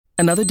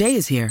Another day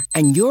is here,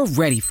 and you're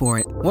ready for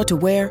it. What to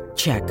wear?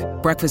 Check.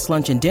 Breakfast,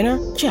 lunch, and dinner?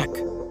 Check.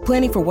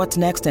 Planning for what's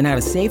next and how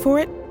to save for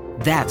it?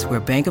 That's where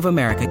Bank of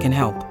America can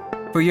help.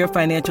 For your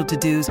financial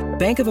to-dos,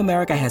 Bank of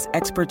America has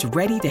experts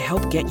ready to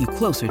help get you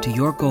closer to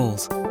your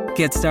goals.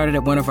 Get started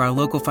at one of our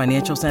local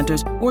financial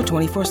centers or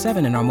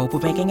 24/7 in our mobile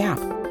banking app.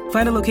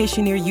 Find a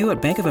location near you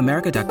at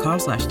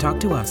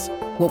bankofamerica.com/talktous.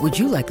 What would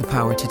you like the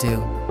power to do?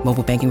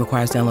 Mobile banking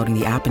requires downloading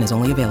the app and is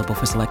only available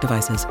for select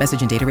devices. Message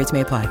and data rates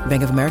may apply.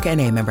 Bank of America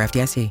N.A., member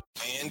FDIC.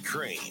 And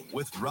Cream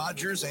with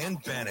Rogers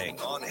and Benning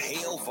on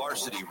Hail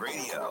Varsity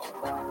Radio.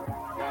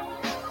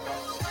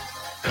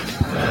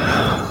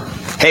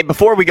 Hey,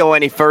 before we go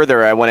any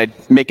further, I want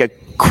to make a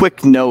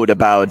quick note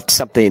about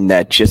something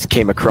that just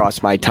came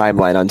across my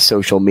timeline on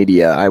social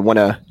media. I want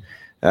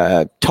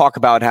to talk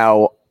about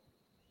how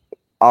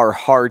our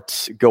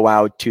hearts go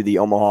out to the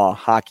Omaha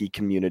hockey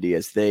community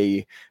as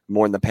they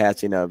mourn the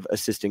passing of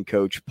assistant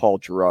coach Paul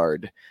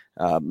Gerard.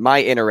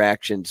 My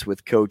interactions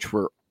with Coach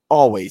were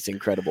always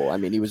incredible. I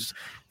mean, he was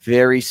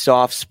very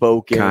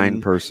soft-spoken,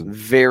 kind person,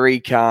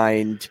 very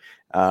kind,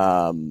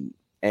 and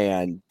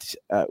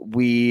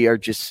we are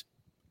just.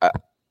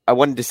 I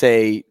wanted to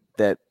say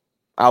that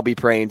I'll be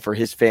praying for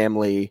his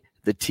family,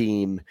 the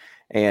team,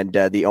 and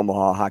the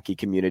Omaha hockey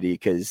community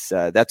because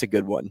that's a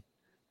good one.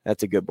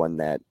 That's a good one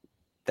that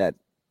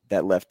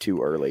left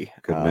too early.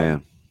 Good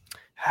man.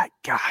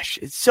 Gosh,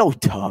 it's so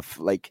tough.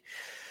 Like,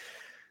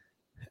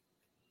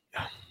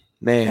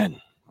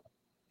 man.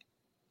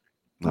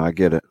 I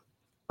get it.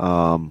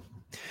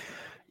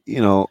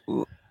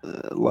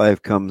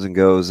 Life comes and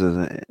goes,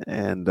 and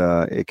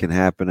it can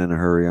happen in a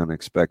hurry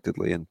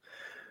unexpectedly. And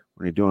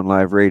when you're doing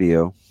live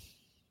radio,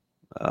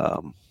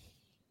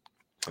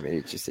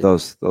 it's just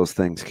those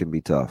things can be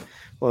tough.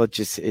 Well, it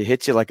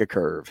hits you like a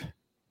curve.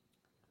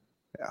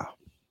 Yeah.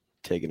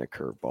 Taking a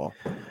curveball.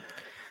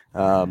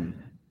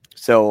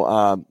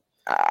 So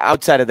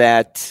outside of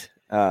that,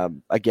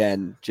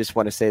 again, just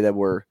want to say that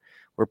we're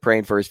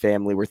praying for his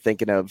family. We're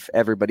thinking of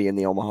everybody in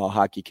the Omaha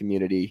hockey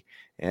community,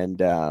 and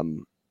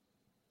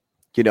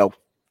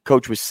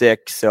Coach was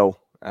sick, so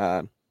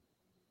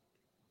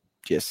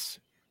just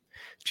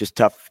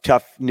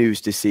tough news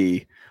to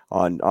see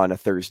on a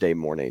Thursday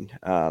morning.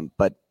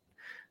 But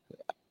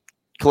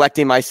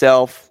collecting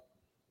myself,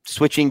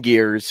 switching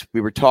gears,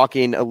 we were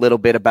talking a little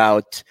bit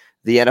about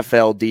the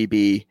NFL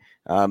DB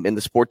in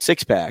the Sports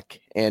Six Pack,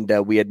 and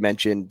we had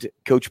mentioned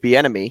Coach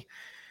Bieniemy,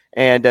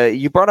 and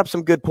you brought up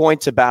some good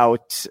points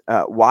about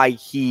why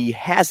he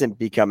hasn't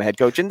become a head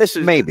coach. And this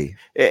is maybe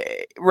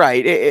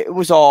right. It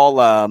was all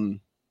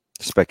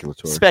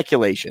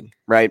speculation,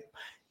 right?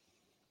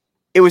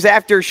 It was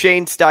after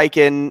Shane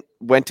Steichen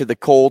went to the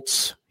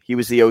Colts. He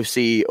was the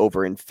OC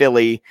over in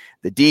Philly.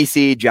 The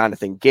DC,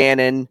 Jonathan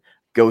Gannon,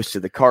 goes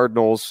to the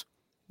Cardinals.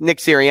 Nick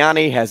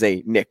Sirianni has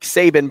a Nick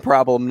Saban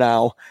problem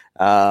now,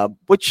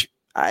 which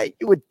I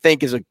would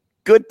think is a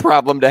good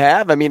problem to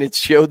have. I mean, it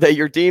showed that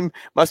your team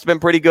must have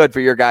been pretty good for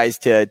your guys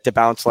to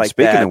bounce like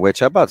that. Speaking of which,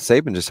 how about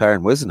Saban just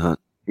hiring Wisenhunt?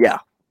 Yeah.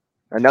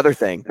 Another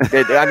thing.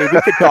 I mean,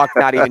 we could talk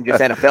not even just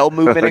NFL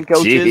movement and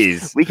coaches.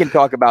 Geez. We can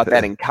talk about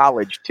that in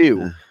college,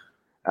 too.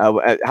 How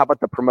about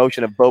the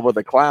promotion of Bobo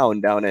the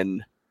Clown down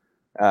in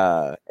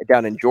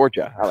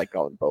Georgia? I like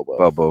calling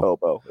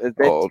Bobo.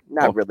 It's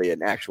not really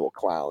an actual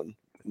clown.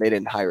 They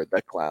didn't hire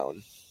the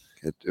clown.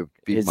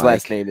 His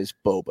last name is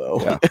Bobo.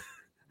 Yeah.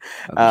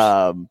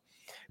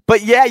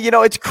 But yeah,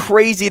 it's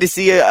crazy to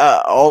see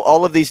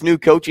all of these new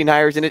coaching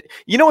hires. And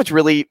what's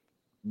really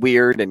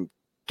weird and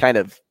kind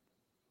of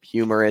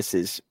humorous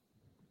is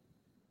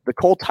the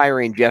Colts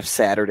hiring Jeff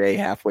Saturday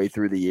halfway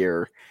through the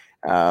year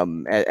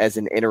as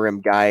an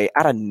interim guy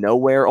out of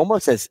nowhere,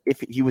 almost as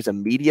if he was a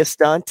media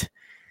stunt.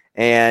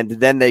 And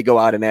then they go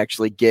out and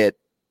actually get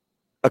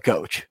a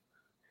coach.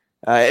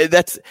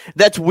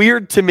 That's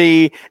weird to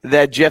me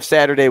that Jeff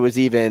Saturday was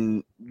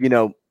even,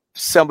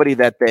 somebody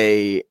that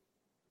they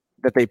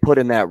put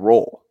in that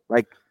role.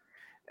 Like,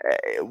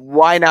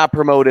 why not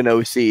promote an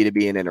OC to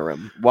be an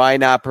interim? Why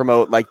not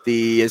promote like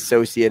the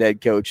associate head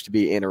coach to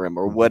be interim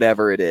or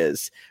whatever it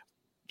is?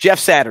 Jeff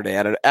Saturday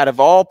out of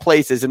all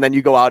places, and then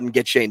you go out and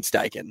get Shane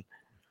Steichen.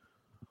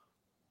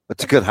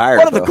 That's a good hire.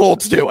 What are the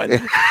Colts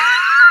doing?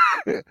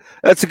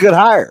 That's a good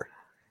hire.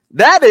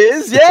 That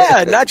is,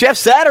 yeah, not Jeff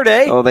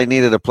Saturday. Oh, they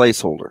needed a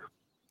placeholder.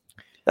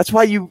 That's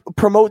why you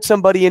promote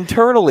somebody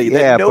internally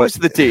that knows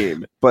the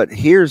team. But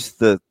here's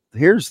the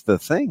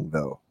thing,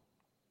 though.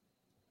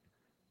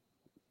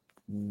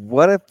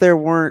 What if there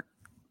weren't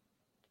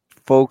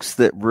folks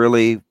that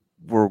really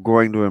were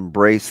going to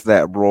embrace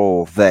that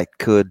role that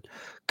could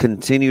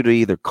continue to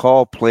either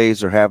call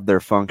plays or have their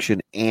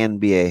function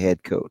and be a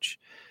head coach?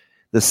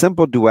 The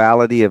simple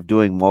duality of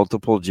doing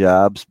multiple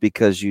jobs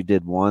because you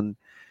did one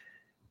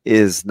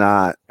is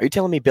not. Are you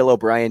telling me Bill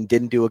O'Brien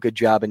didn't do a good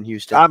job in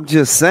Houston? I'm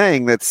just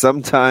saying that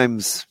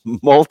sometimes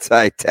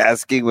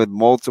multitasking with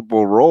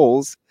multiple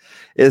roles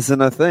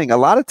isn't a thing. A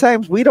lot of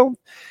times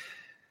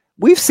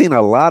we've seen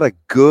a lot of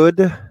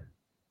good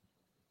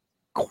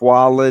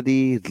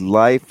quality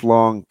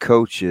lifelong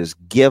coaches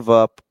give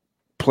up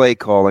play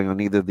calling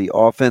on either the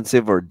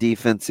offensive or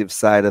defensive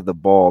side of the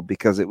ball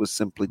because it was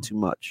simply too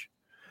much.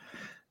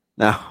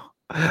 Now,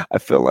 I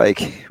feel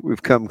like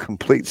we've come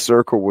complete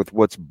circle with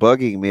what's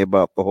bugging me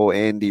about the whole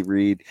Andy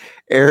Reid,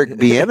 Eric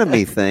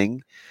Bieniemy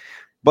thing,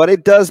 but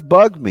it does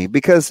bug me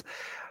because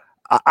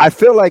I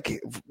feel like,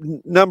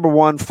 number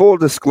one, full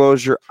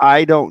disclosure,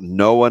 I don't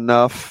know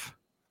enough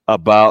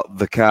about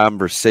the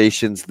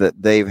conversations that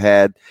they've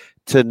had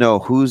to know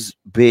who's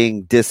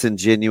being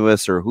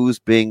disingenuous or who's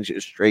being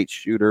a straight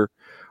shooter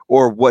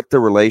or what the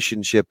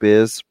relationship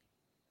is.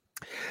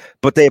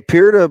 But they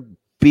appear to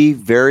be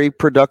very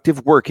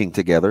productive working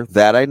together.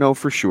 That I know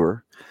for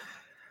sure.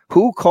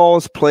 Who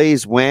calls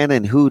plays when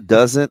and who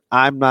doesn't,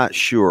 I'm not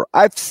sure.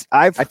 I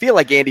feel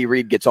like Andy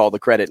Reid gets all the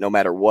credit no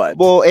matter what.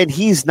 Well, and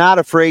he's not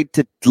afraid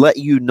to let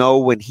you know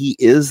when he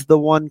is the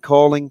one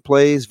calling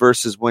plays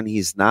versus when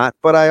he's not.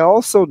 But I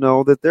also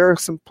know that there are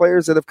some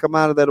players that have come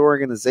out of that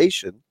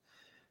organization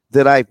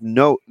that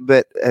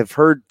that have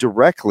heard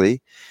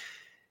directly.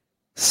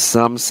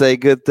 Some say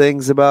good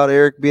things about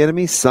Eric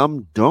Bieniemy,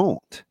 some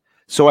don't.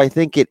 So I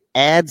think it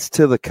adds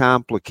to the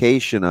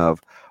complication of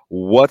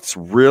what's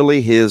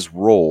really his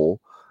role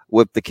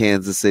with the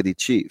Kansas City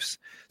Chiefs.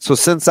 So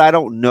since I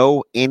don't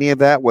know any of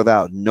that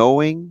without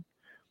knowing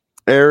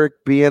Eric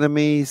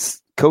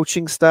Bieniemy's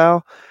coaching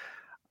style,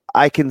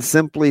 I can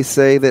simply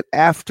say that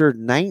after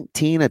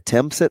 19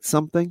 attempts at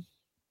something,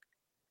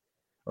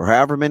 or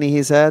however many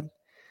he's had,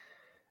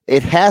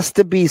 it has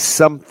to be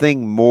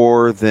something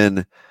more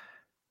than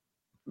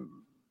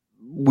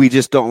we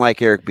just don't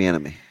like Eric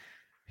Bieniemy.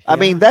 Yeah. I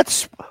mean,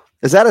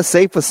 is that a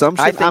safe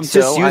assumption? I'm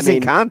just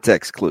using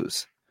context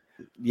clues.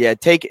 Yeah,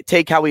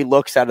 take how he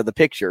looks out of the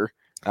picture.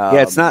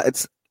 It's not.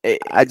 It's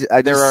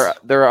there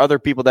are other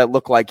people that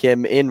look like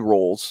him in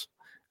roles.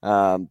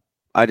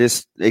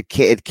 It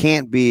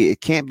can't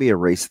be a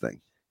race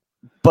thing.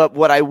 But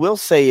what I will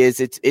say is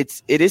it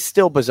is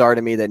still bizarre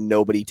to me that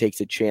nobody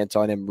takes a chance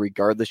on him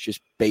regardless,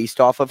 just based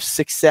off of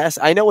success.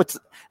 I know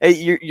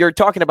you're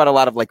talking about a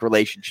lot of like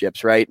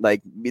relationships, right?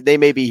 Like they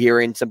may be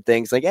hearing some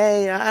things like,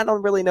 hey, I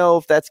don't really know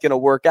if that's going to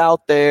work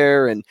out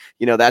there. And,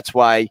 that's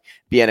why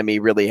Bieniemy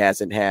really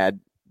hasn't had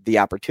the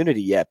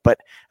opportunity yet. But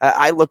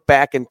I look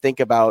back and think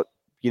about,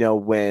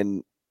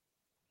 when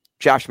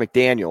Josh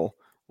McDaniel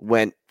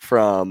went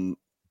from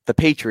the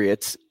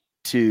Patriots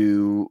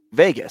to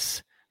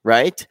Vegas,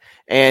 right?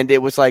 And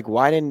it was like,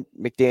 why didn't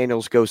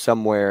McDaniels go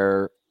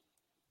somewhere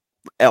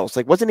else?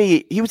 Like, wasn't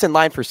he was in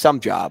line for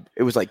some job?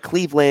 It was like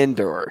Cleveland,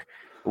 or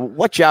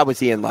what job was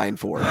he in line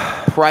for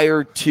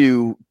prior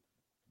to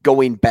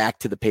going back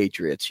to the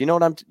Patriots? You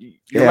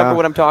remember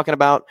what I'm talking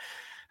about?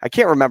 I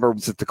can't remember.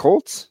 Was it the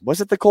Colts?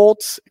 Was it the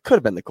Colts? It could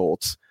have been the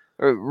Colts.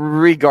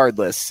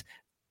 Regardless,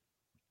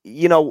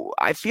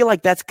 I feel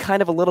like that's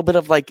kind of a little bit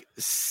of like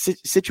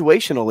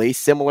situationally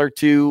similar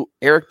to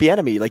Eric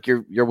Bieniemy. Like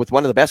you're with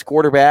one of the best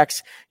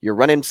quarterbacks, you're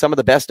running some of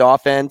the best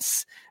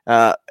offense.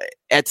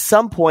 At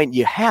some point,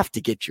 you have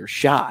to get your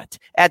shot.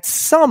 At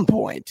some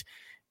point,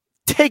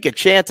 take a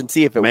chance and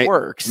see if it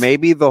works.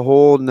 Maybe the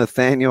whole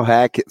Nathaniel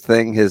Hackett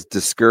thing has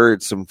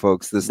discouraged some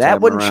folks this time.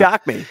 That wouldn't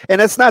shock me.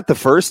 And it's not the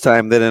first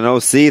time that an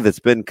OC that's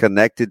been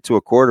connected to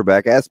a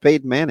quarterback, as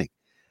Peyton Manning,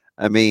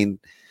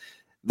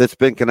 that's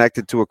been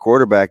connected to a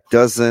quarterback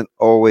doesn't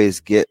always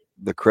get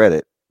the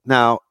credit.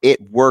 Now,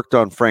 it worked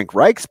on Frank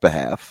Reich's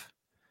behalf,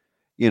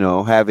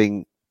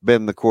 having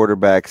been the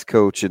quarterback's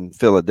coach in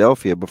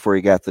Philadelphia before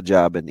he got the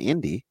job in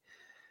Indy,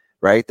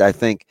 right? I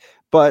think,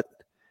 but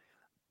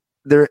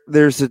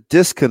there's a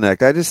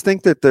disconnect. I just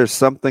think that there's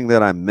something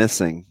that I'm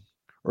missing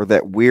or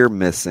that we're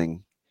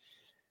missing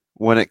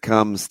when it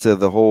comes to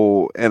the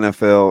whole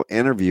NFL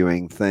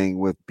interviewing thing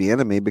with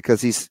Bieniemy,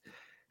 because he's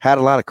had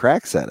a lot of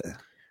cracks at it.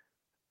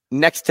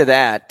 Next to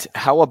that,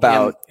 how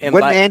about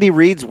what Andy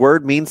Reid's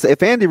word means?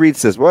 If Andy Reid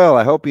says, "Well,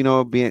 I hope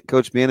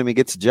Coach Bieniemy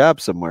gets a job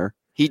somewhere,"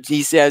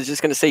 he said, I was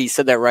just going to say he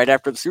said that right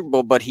after the Super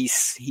Bowl, but he's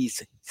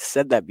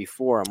said that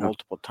before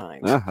multiple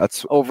times. Yeah,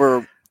 that's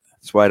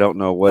why I don't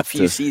know what a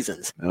few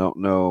seasons. I don't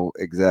know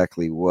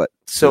exactly what.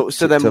 So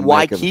then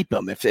why keep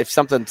him if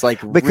something's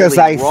like because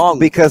really wrong?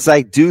 Because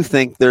I do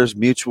think there's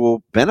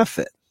mutual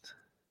benefit.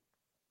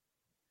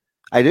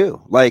 I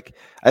do. Like,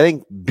 I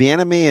think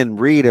Bieniemy and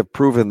Reid have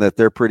proven that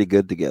they're pretty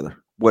good together,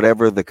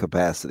 whatever the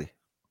capacity.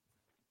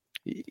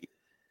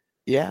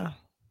 Yeah.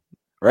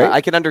 Right?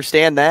 I can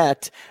understand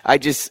that.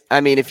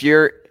 If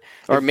you're...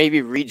 Or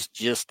maybe Reid's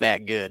just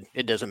that good.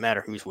 It doesn't matter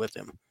who's with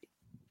him.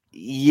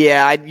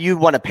 Yeah, you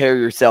want to pair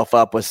yourself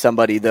up with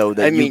somebody, though,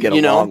 that you get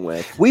along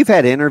with. We've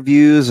had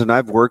interviews, and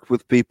I've worked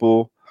with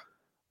people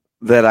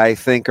that I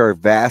think are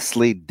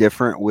vastly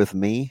different with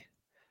me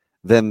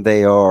than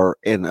they are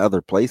in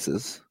other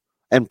places.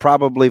 And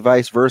probably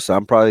vice versa.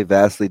 I'm probably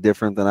vastly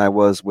different than I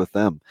was with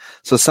them.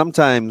 So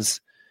sometimes,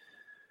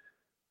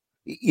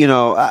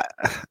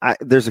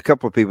 there's a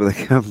couple of people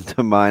that come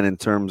to mind in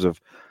terms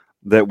of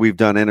that we've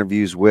done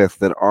interviews with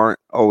that aren't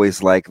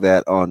always like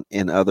that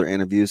in other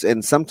interviews.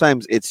 And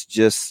sometimes it's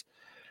just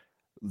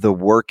the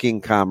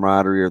working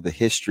camaraderie or the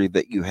history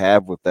that you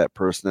have with that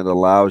person that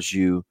allows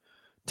you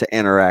to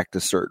interact a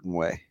certain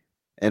way.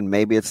 And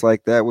maybe it's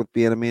like that with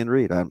Bieniemy and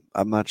Reed.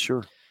 I'm not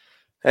sure.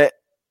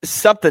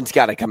 Something's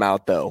got to come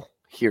out though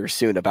here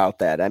soon about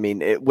that. I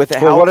mean, what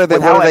are they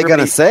going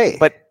to say?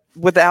 But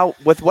with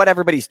what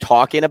everybody's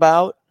talking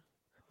about,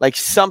 like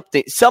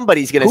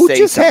somebody's going to say. Who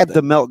just something. had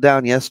the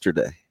meltdown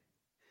yesterday?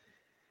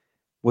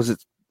 Was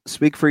it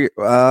speak for your?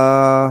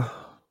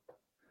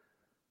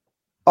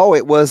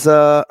 It was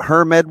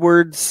Herm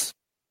Edwards,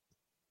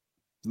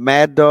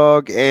 Mad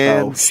Dog,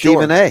 and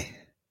Stephen A.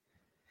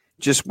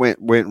 Just went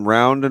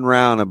round and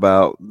round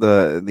about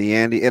the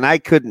Andy, and I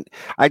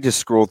just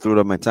scrolled through it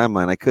on my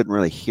timeline. I couldn't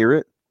really hear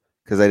it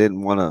because I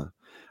didn't want to.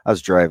 I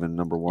was driving,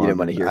 number one. You didn't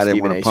want to hear I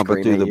didn't want to pump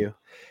it through you.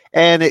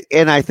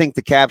 And I think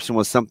the caption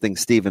was something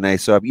Stephen A.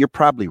 So you're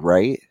probably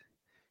right,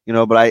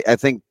 but I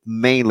think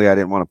mainly I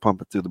didn't want to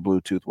pump it through the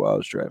Bluetooth while I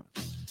was driving.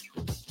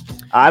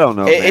 I don't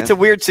know. It's a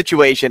weird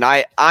situation.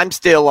 I'm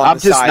still on. I'm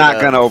just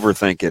not going to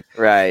overthink it.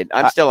 Right.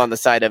 I'm still on the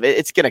side of it.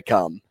 It's going to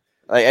come.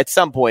 Like, at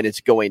some point, it's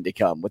going to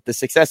come. With the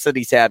success that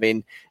he's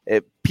having,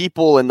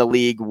 people in the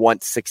league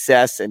want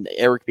success, and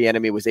Eric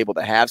Bieniemy was able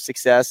to have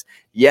success.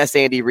 Yes,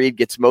 Andy Reid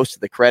gets most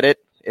of the credit,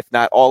 if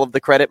not all of the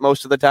credit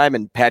most of the time,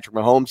 and Patrick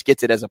Mahomes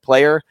gets it as a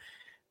player.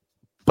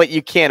 But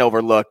you can't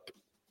overlook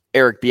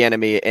Eric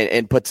Bieniemy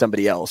and put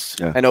somebody else,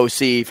 an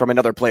OC from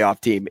another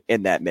playoff team,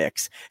 in that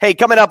mix. Hey,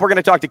 coming up, we're going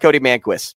to talk to Cody Manquist.